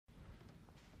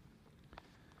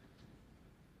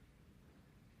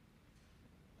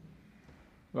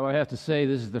Well, I have to say,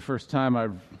 this is the first time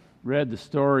I've read the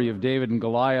story of David and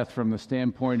Goliath from the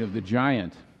standpoint of the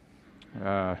giant.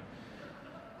 Our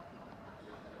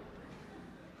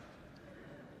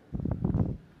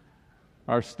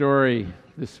story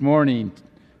this morning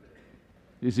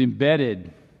is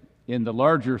embedded in the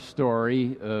larger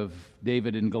story of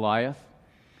David and Goliath.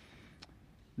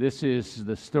 This is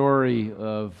the story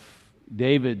of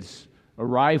David's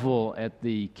arrival at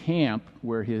the camp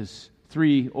where his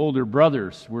three older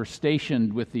brothers were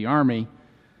stationed with the army,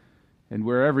 and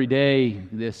where every day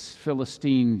this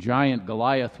Philistine giant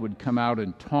Goliath would come out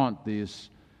and taunt the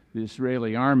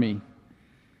Israeli army.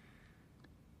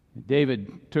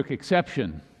 David took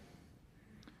exception.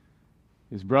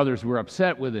 His brothers were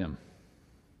upset with him.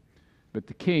 But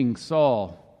the king,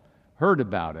 Saul, heard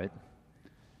about it,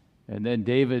 and then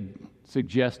David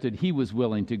suggested he was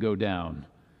willing to go down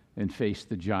and face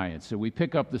the giant. So we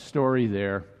pick up the story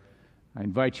there. I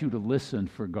invite you to listen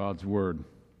for God's word.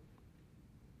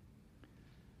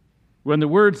 When the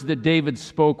words that David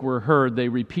spoke were heard, they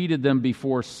repeated them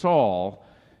before Saul,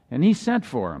 and he sent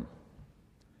for him.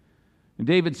 And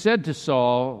David said to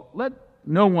Saul, "Let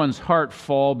no one's heart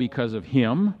fall because of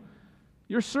him.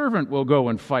 Your servant will go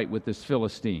and fight with this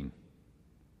Philistine."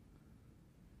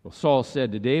 Well, Saul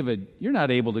said to David, "You're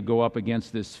not able to go up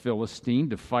against this Philistine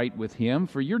to fight with him,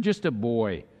 for you're just a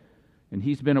boy, and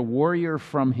he's been a warrior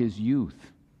from his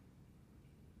youth."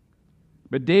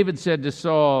 But David said to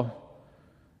Saul,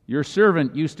 "Your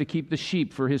servant used to keep the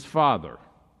sheep for his father.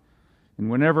 And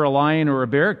whenever a lion or a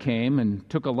bear came and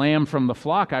took a lamb from the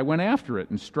flock, I went after it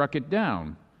and struck it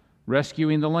down,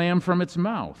 rescuing the lamb from its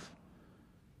mouth.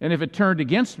 And if it turned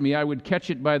against me, I would catch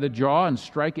it by the jaw and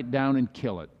strike it down and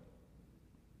kill it.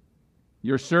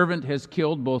 Your servant has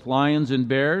killed both lions and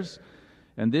bears,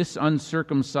 and this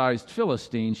uncircumcised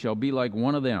Philistine shall be like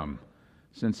one of them,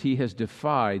 since he has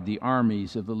defied the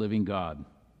armies of the living God."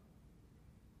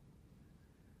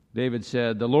 David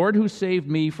said, "The Lord who saved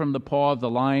me from the paw of the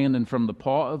lion and from the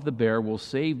paw of the bear will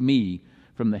save me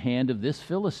from the hand of this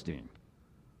Philistine."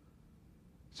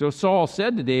 So Saul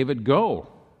said to David, "Go,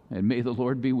 and may the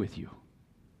Lord be with you."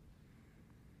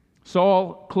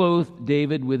 Saul clothed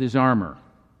David with his armor.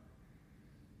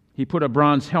 He put a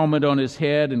bronze helmet on his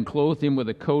head and clothed him with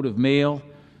a coat of mail.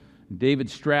 David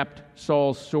strapped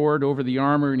Saul's sword over the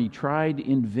armor, and he tried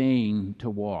in vain to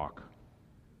walk,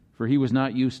 for he was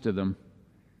not used to them.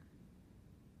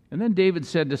 And then David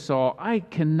said to Saul, "I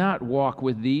cannot walk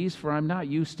with these, for I'm not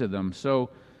used to them." So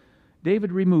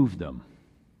David removed them.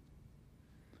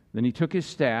 Then he took his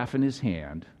staff in his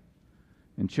hand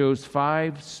and chose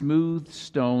 5 smooth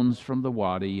stones from the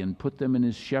wadi and put them in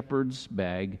his shepherd's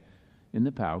bag in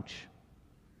the pouch.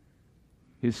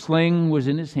 His sling was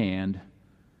in his hand,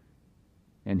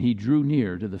 and he drew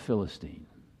near to the Philistine.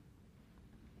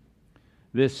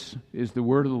 This is the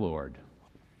word of the Lord.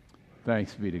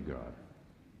 Thanks be to God.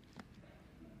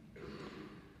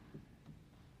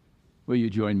 Will you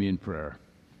join me in prayer?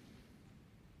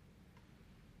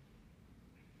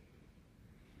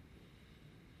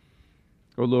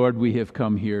 O Lord, we have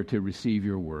come here to receive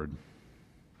your word.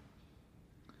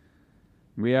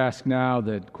 We ask now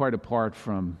that, quite apart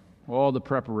from all the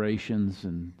preparations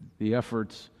and the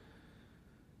efforts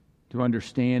to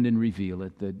understand and reveal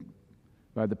it, that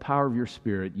by the power of your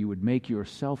Spirit you would make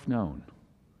yourself known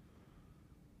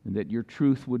and that your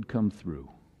truth would come through.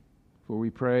 For we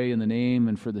pray in the name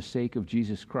and for the sake of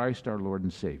Jesus Christ, our Lord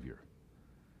and Savior.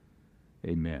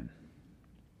 Amen.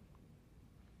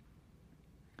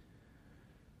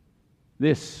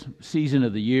 This season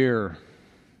of the year,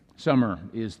 summer,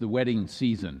 is the wedding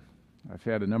season. I've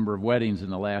had a number of weddings in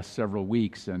the last several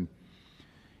weeks, and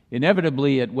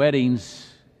inevitably at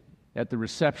weddings, at the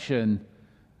reception,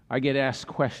 I get asked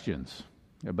questions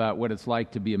about what it's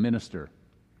like to be a minister.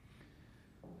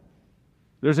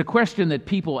 There's a question that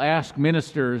people ask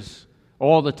ministers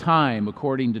all the time,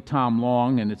 according to Tom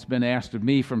Long, and it's been asked of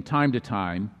me from time to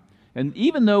time. And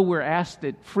even though we're asked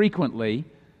it frequently,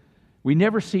 we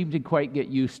never seem to quite get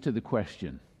used to the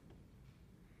question.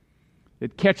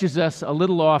 It catches us a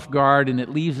little off guard, and it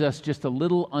leaves us just a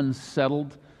little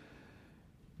unsettled,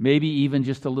 maybe even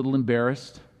just a little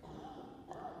embarrassed.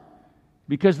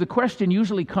 Because the question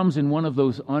usually comes in one of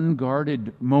those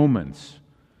unguarded moments.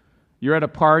 You're at a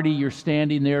party, you're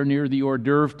standing there near the hors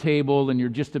d'oeuvre table, and you're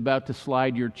just about to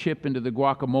slide your chip into the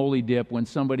guacamole dip when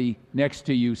somebody next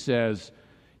to you says,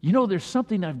 "You know, there's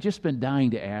something I've just been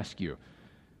dying to ask you.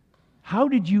 How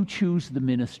did you choose the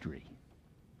ministry?"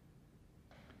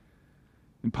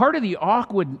 And part of the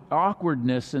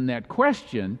awkwardness in that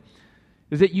question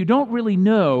is that you don't really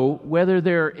know whether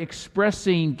they're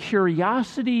expressing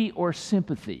curiosity or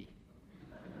sympathy.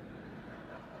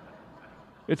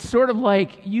 It's sort of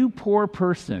like, you poor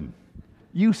person,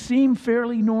 you seem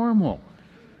fairly normal.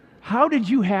 How did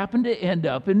you happen to end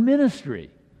up in ministry?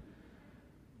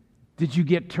 Did you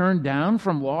get turned down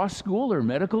from law school or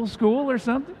medical school or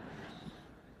something?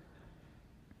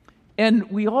 And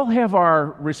we all have our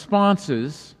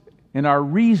responses and our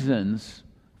reasons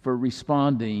for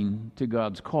responding to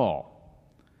God's call.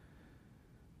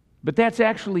 But that's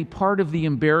actually part of the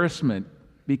embarrassment,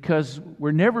 because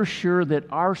we're never sure that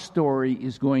our story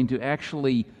is going to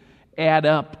actually add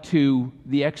up to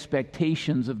the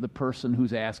expectations of the person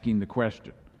who's asking the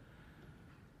question.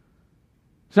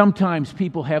 Sometimes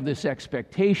people have this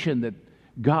expectation that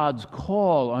God's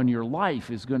call on your life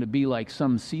is going to be like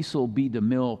some Cecil B.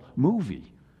 DeMille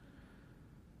movie,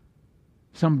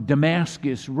 some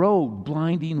Damascus Road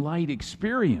blinding light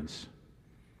experience.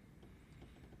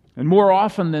 And more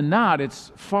often than not,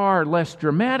 it's far less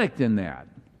dramatic than that.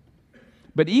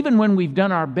 But even when we've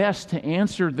done our best to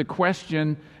answer the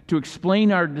question, to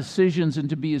explain our decisions, and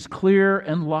to be as clear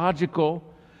and logical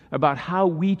about how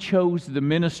we chose the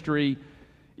ministry,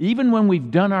 even when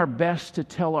we've done our best to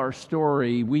tell our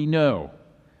story, we know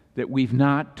that we've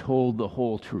not told the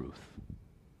whole truth.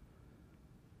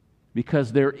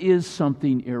 Because there is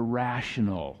something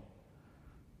irrational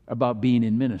about being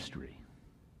in ministry.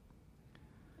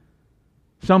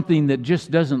 Something that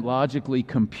just doesn't logically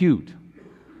compute.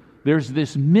 There's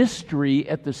this mystery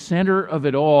at the center of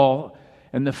it all,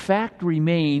 and the fact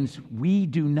remains, we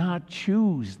do not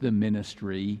choose the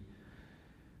ministry.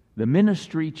 The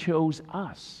ministry chose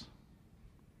us.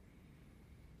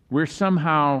 We're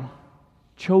somehow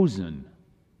chosen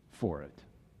for it.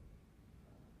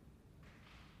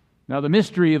 Now, the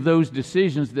mystery of those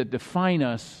decisions that define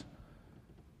us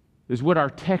is what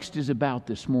our text is about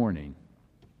this morning.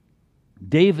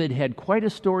 David had quite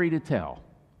a story to tell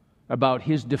about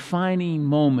his defining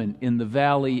moment in the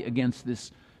valley against this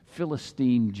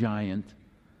Philistine giant.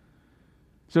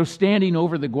 So standing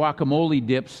over the guacamole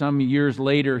dip some years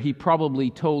later, he probably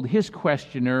told his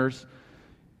questioners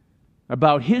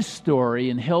about his story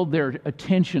and held their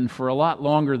attention for a lot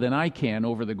longer than I can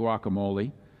over the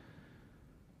guacamole.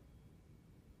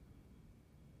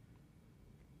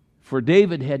 For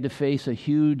David had to face a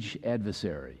huge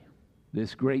adversary,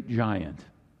 this great giant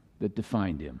that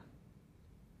defined him.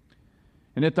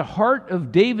 And at the heart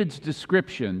of David's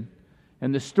description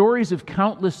and the stories of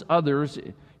countless others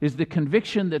is the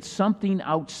conviction that something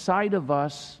outside of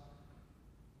us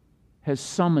has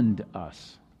summoned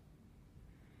us.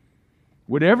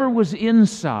 Whatever was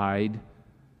inside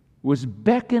was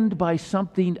beckoned by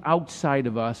something outside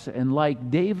of us, and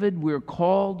like David, we're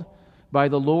called by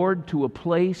the Lord to a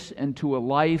place and to a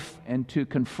life and to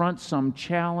confront some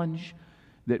challenge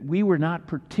that we were not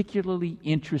particularly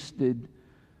interested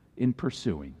in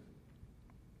pursuing.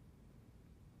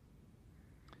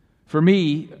 For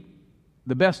me,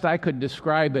 the best I could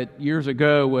describe it years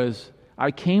ago was I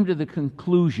came to the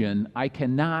conclusion I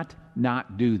cannot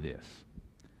not do this.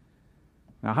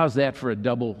 Now, how's that for a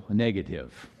double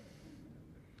negative?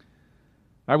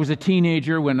 I was a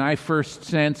teenager when I first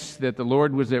sensed that the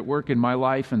Lord was at work in my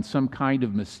life in some kind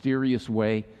of mysterious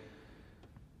way.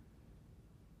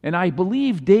 And I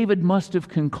believe David must have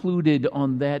concluded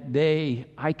on that day,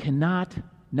 I cannot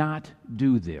not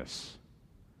do this.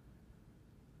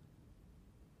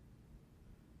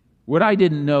 What I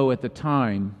didn't know at the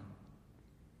time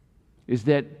is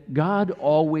that God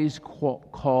always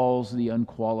calls the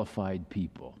unqualified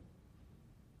people.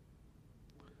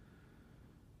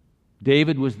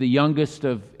 David was the youngest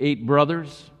of 8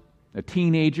 brothers, a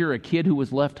teenager, a kid who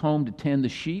was left home to tend the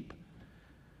sheep.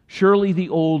 Surely the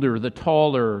older, the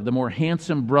taller, the more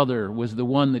handsome brother was the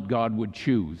one that God would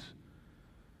choose.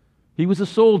 He was a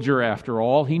soldier, after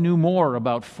all. He knew more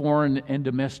about foreign and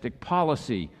domestic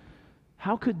policy.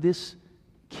 How could this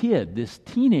kid, this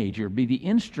teenager, be the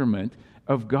instrument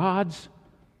of God's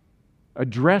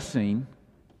addressing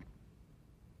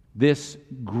this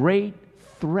great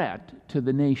threat to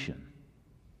the nation?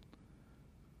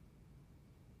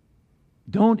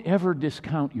 Don't ever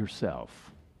discount yourself.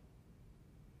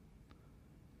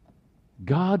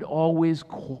 God always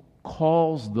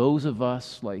calls those of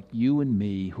us like you and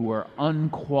me who are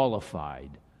unqualified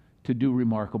to do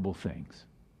remarkable things.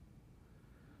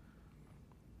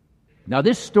 Now,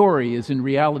 this story is in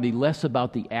reality less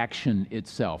about the action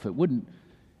itself.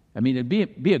 It'd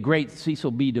be a great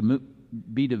Cecil B.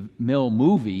 DeMille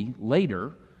movie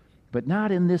later, but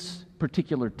not in this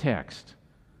particular text.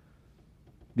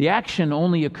 The action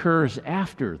only occurs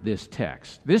after this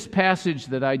text. This passage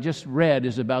that I just read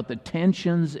is about the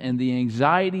tensions and the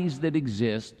anxieties that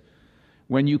exist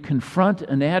when you confront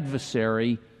an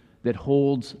adversary that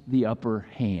holds the upper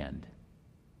hand.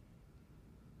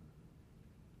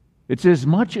 It's as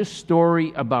much a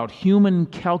story about human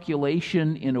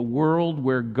calculation in a world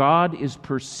where God is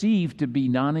perceived to be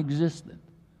non-existent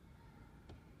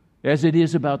as it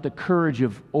is about the courage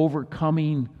of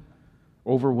overcoming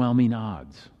overwhelming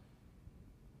odds.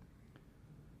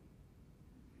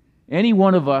 Any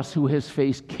one of us who has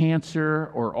faced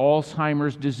cancer or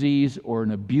Alzheimer's disease or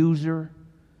an abuser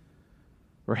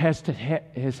or has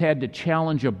had to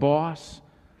challenge a boss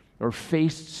or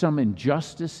faced some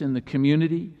injustice in the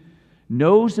community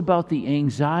knows about the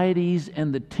anxieties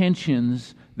and the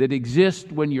tensions that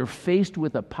exist when you're faced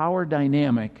with a power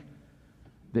dynamic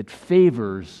that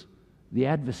favors the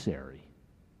adversary.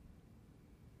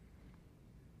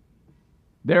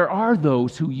 There are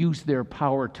those who use their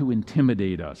power to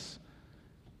intimidate us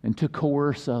and to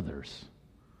coerce others.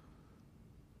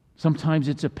 Sometimes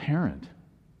it's a parent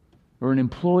or an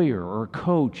employer or a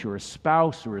coach or a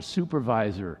spouse or a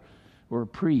supervisor or a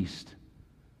priest.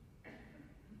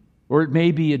 Or it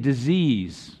may be a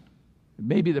disease. It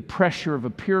may be the pressure of a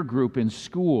peer group in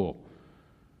school.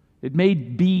 It may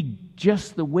be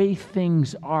just the way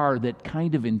things are that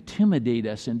kind of intimidate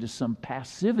us into some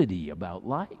passivity about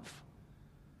life.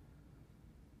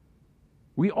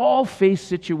 We all face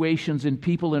situations and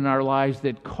people in our lives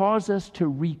that cause us to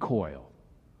recoil,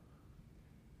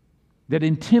 that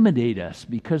intimidate us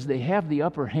because they have the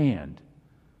upper hand,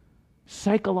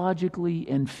 psychologically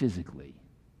and physically.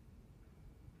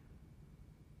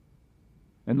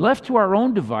 And left to our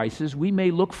own devices, we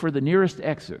may look for the nearest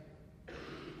exit.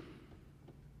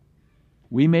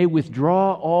 We may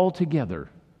withdraw altogether,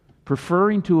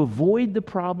 preferring to avoid the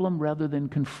problem rather than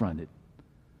confront it.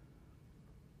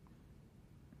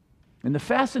 And the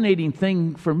fascinating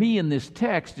thing for me in this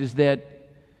text is that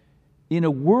in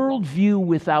a worldview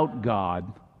without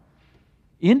God,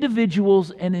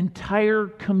 individuals and entire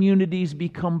communities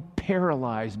become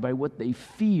paralyzed by what they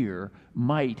fear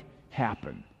might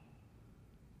happen.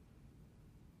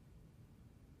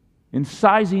 In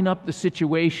sizing up the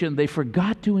situation, they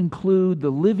forgot to include the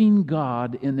living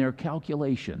God in their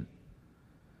calculation.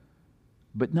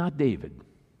 But not David.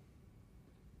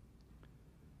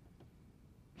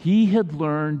 He had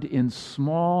learned in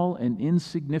small and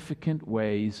insignificant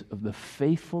ways of the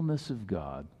faithfulness of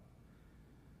God.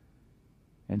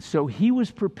 And so he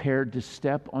was prepared to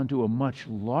step onto a much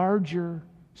larger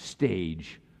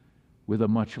stage with a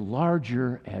much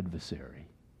larger adversary.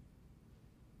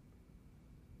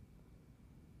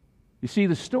 You see,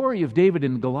 the story of David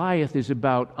and Goliath is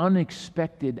about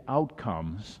unexpected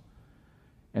outcomes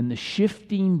and the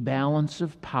shifting balance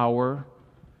of power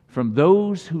from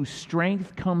those whose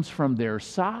strength comes from their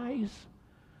size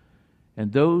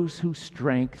and those whose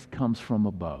strength comes from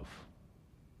above.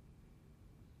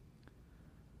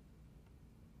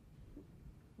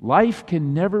 Life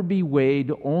can never be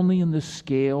weighed only in the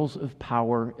scales of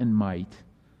power and might.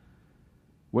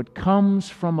 What comes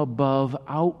from above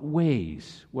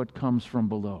outweighs what comes from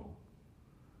below.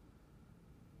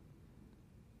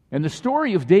 And the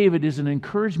story of David is an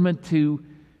encouragement to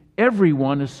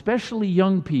everyone, especially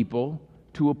young people,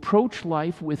 to approach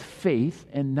life with faith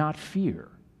and not fear.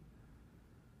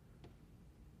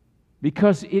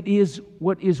 Because it is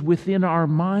what is within our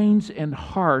minds and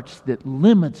hearts that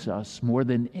limits us more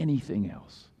than anything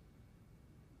else.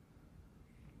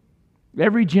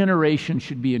 Every generation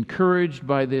should be encouraged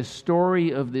by this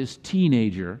story of this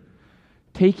teenager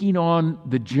taking on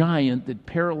the giant that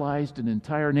paralyzed an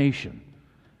entire nation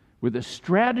with a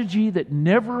strategy that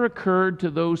never occurred to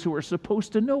those who are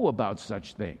supposed to know about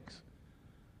such things.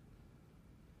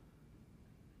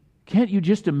 Can't you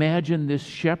just imagine this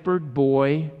shepherd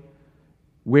boy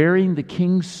wearing the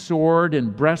king's sword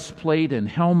and breastplate and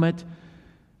helmet,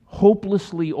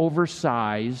 hopelessly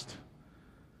oversized?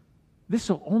 This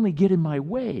will only get in my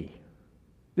way.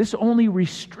 This only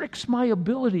restricts my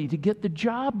ability to get the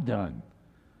job done.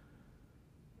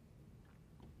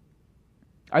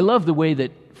 I love the way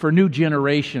that for new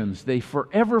generations, they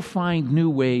forever find new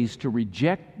ways to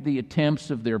reject the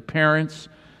attempts of their parents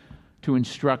to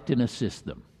instruct and assist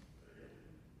them.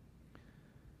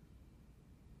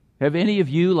 Have any of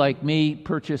you, like me,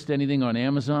 purchased anything on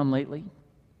Amazon lately?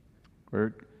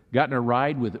 Or gotten a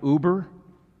ride with Uber?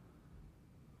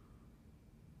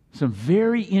 Some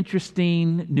very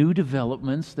interesting new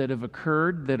developments that have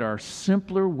occurred that are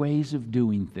simpler ways of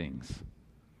doing things.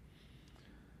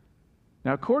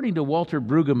 Now, according to Walter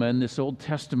Brueggemann, this Old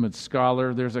Testament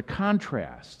scholar, there's a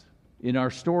contrast in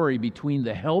our story between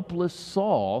the helpless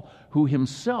Saul, who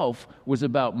himself was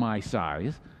about my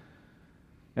size,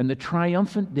 and the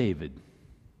triumphant David.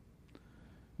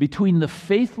 Between the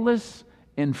faithless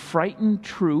and frightened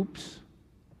troops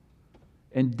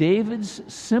and David's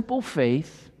simple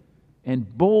faith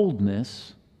and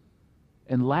boldness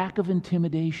and lack of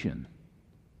intimidation.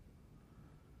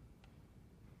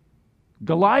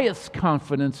 Goliath's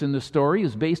confidence in the story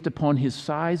is based upon his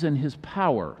size and his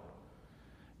power,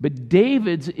 but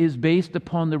David's is based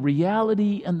upon the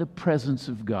reality and the presence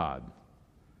of God.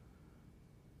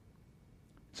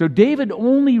 So David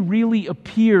only really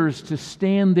appears to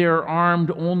stand there armed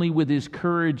only with his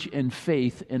courage and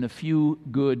faith and a few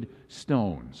good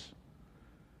stones.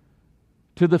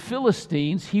 To the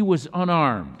Philistines, he was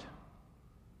unarmed,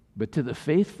 but to the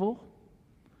faithful,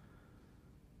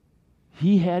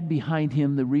 he had behind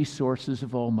him the resources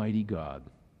of Almighty God.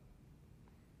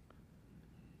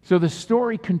 So the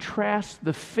story contrasts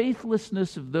the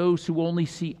faithlessness of those who only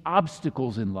see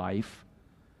obstacles in life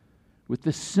with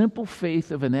the simple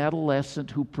faith of an adolescent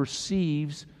who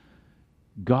perceives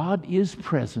God is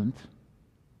present,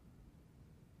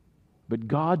 but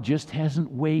God just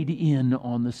hasn't weighed in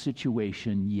on the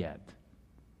situation yet.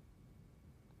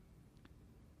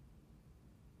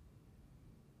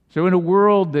 So in a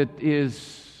world that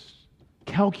is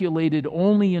calculated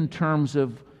only in terms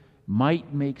of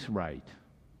might makes right,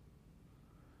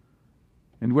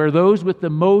 and where those with the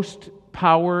most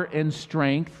power and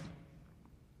strength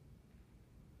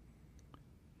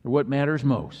are what matters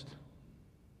most,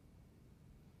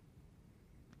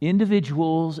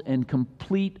 individuals and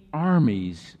complete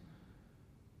armies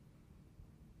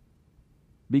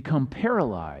become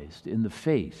paralyzed in the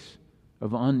face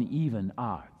of uneven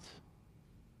odds.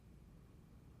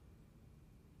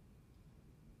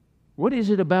 What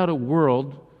is it about a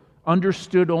world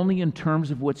understood only in terms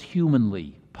of what's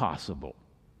humanly possible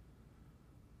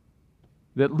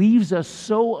that leaves us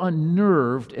so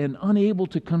unnerved and unable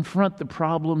to confront the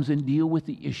problems and deal with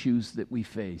the issues that we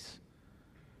face?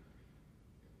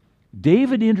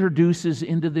 David introduces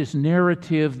into this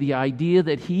narrative the idea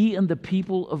that he and the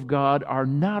people of God are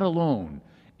not alone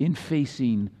in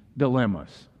facing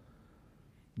dilemmas.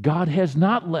 God has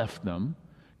not left them.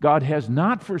 God has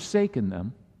not forsaken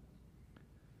them.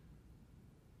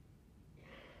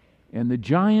 And the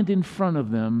giant in front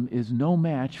of them is no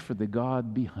match for the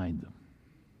God behind them.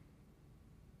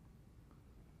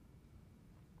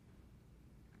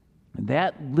 And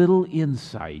that little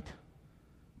insight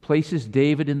places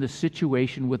David in the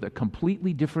situation with a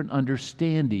completely different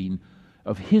understanding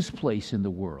of his place in the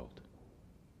world.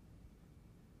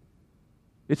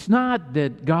 It's not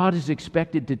that God is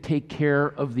expected to take care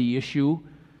of the issue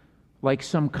like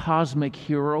some cosmic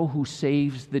hero who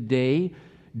saves the day.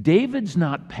 David's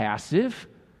not passive,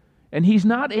 and he's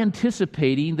not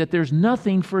anticipating that there's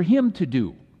nothing for him to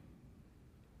do.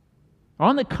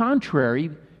 On the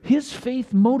contrary, his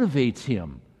faith motivates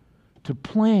him to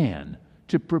plan,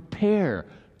 to prepare,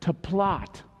 to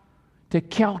plot, to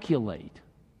calculate,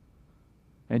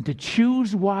 and to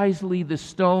choose wisely the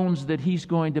stones that he's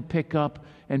going to pick up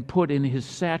and put in his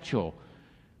satchel.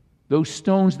 Those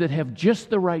stones that have just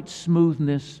the right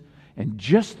smoothness and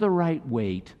just the right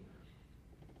weight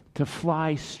to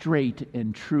fly straight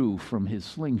and true from his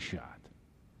slingshot.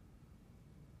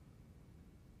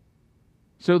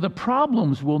 So the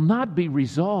problems will not be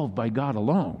resolved by God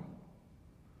alone,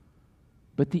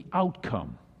 but the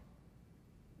outcome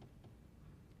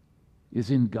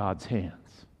is in God's hands.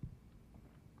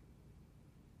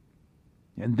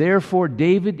 And therefore,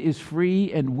 David is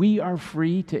free, and we are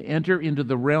free to enter into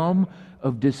the realm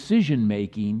of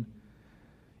decision-making,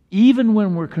 even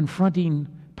when we're confronting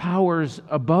powers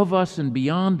above us and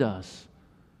beyond us,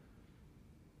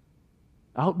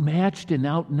 outmatched and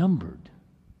outnumbered.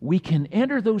 We can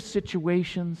enter those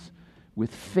situations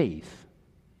with faith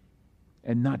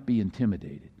and not be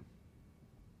intimidated.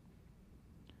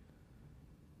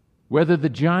 Whether the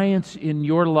giants in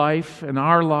your life and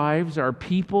our lives are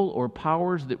people or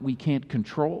powers that we can't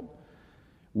control,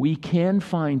 we can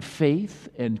find faith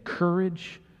and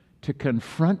courage to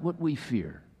confront what we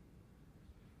fear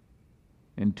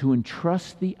and to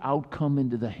entrust the outcome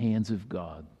into the hands of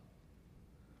God.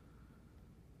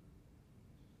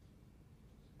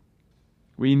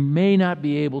 We may not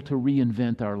be able to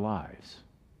reinvent our lives,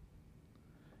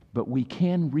 but we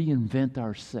can reinvent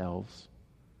ourselves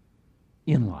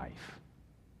in life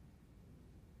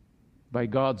by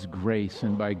God's grace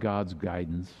and by God's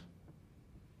guidance.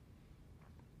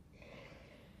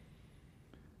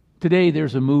 Today,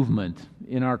 there's a movement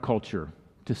in our culture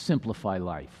to simplify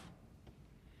life.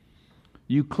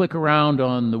 You click around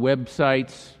on the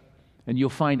websites, and you'll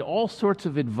find all sorts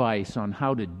of advice on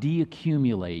how to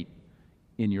deaccumulate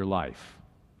in your life.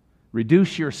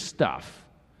 Reduce your stuff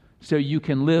so you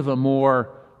can live a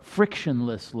more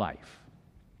frictionless life.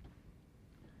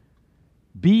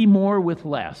 Be more with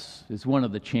less is one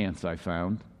of the chants I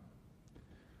found.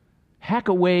 Hack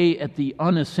away at the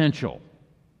unessential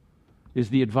is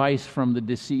the advice from the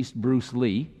deceased Bruce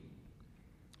Lee.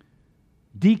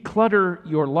 Declutter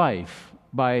your life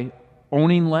by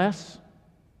owning less.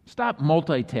 Stop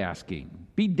multitasking.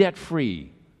 Be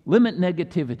debt-free. Limit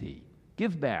negativity.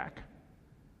 Give back.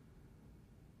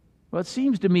 Well, it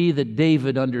seems to me that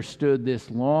David understood this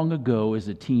long ago as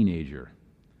a teenager.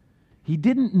 He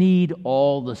didn't need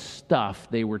all the stuff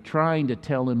they were trying to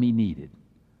tell him he needed.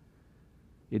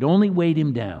 It only weighed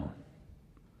him down.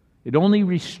 It only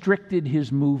restricted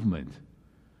his movement.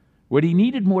 What he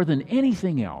needed more than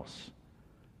anything else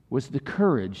was the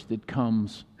courage that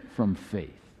comes from faith.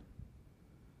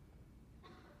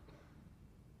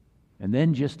 And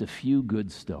then just a few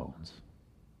good stones.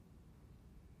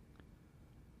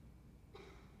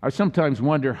 I sometimes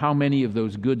wonder how many of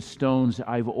those good stones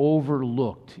I've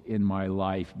overlooked in my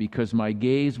life because my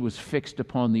gaze was fixed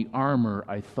upon the armor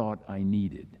I thought I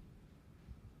needed.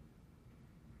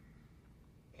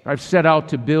 I've set out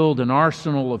to build an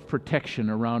arsenal of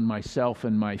protection around myself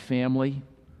and my family,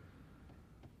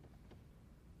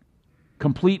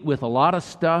 complete with a lot of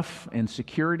stuff and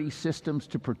security systems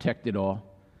to protect it all,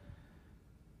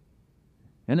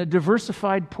 and a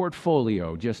diversified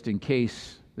portfolio just in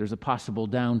case there's a possible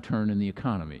downturn in the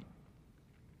economy.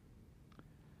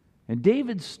 And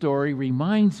David's story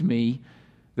reminds me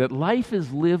that life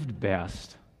is lived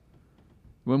best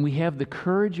when we have the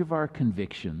courage of our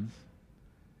convictions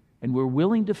and we're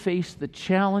willing to face the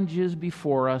challenges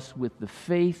before us with the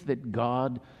faith that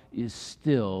God is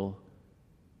still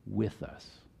with us.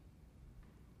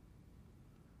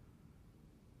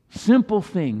 Simple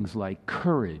things like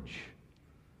courage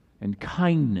and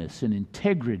kindness and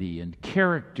integrity and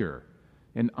character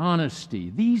and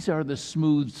honesty, these are the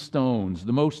smooth stones,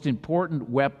 the most important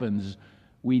weapons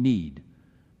we need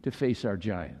to face our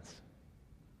giants.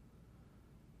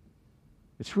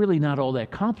 It's really not all that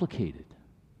complicated.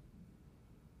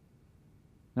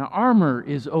 Now, armor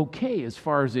is okay as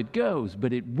far as it goes,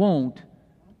 but it won't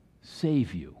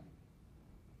save you.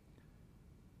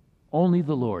 Only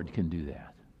the Lord can do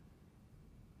that.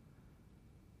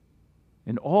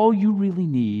 And all you really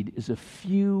need is a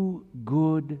few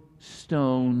good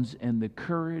stones and the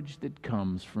courage that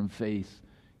comes from faith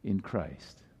in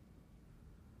Christ.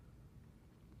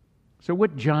 So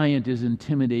what giant is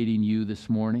intimidating you this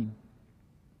morning?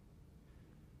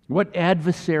 What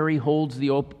adversary holds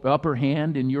the upper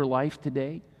hand in your life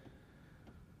today?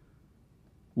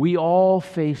 We all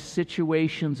face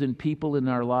situations and people in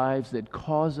our lives that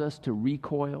cause us to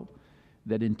recoil,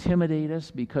 that intimidate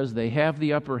us because they have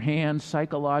the upper hand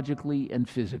psychologically and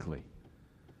physically.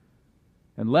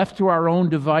 And left to our own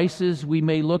devices, we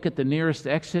may look at the nearest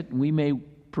exit and we may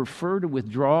prefer to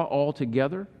withdraw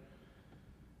altogether.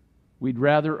 We'd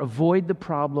rather avoid the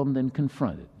problem than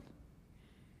confront it.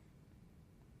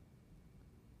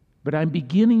 But I'm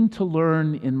beginning to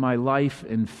learn in my life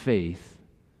and faith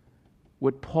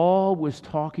what Paul was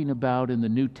talking about in the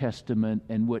New Testament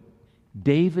and what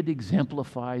David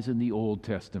exemplifies in the Old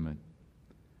Testament.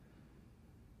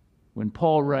 When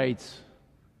Paul writes,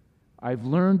 I've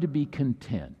learned to be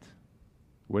content,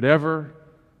 whatever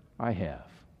I have.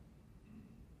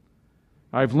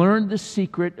 I've learned the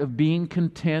secret of being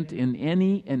content in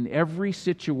any and every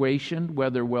situation,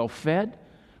 whether well-fed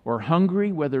or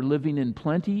hungry, whether living in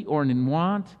plenty or in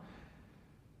want.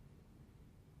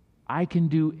 I can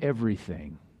do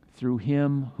everything through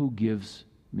Him who gives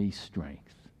me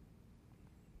strength.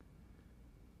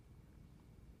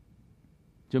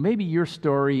 So maybe your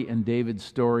story and David's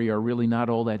story are really not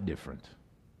all that different.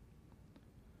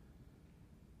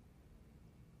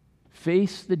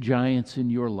 Face the giants in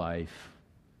your life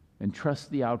and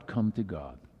trust the outcome to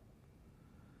God.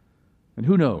 And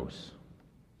who knows?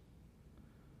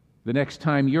 The next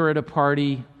time you're at a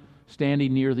party,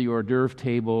 standing near the hors d'oeuvre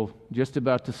table, just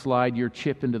about to slide your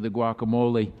chip into the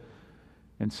guacamole,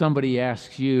 and somebody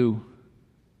asks you,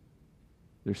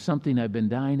 there's something I've been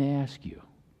dying to ask you.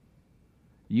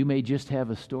 You may just have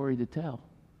a story to tell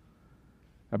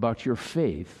about your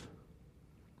faith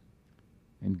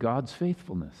and God's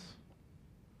faithfulness.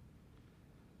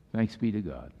 Thanks be to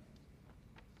God.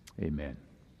 Amen.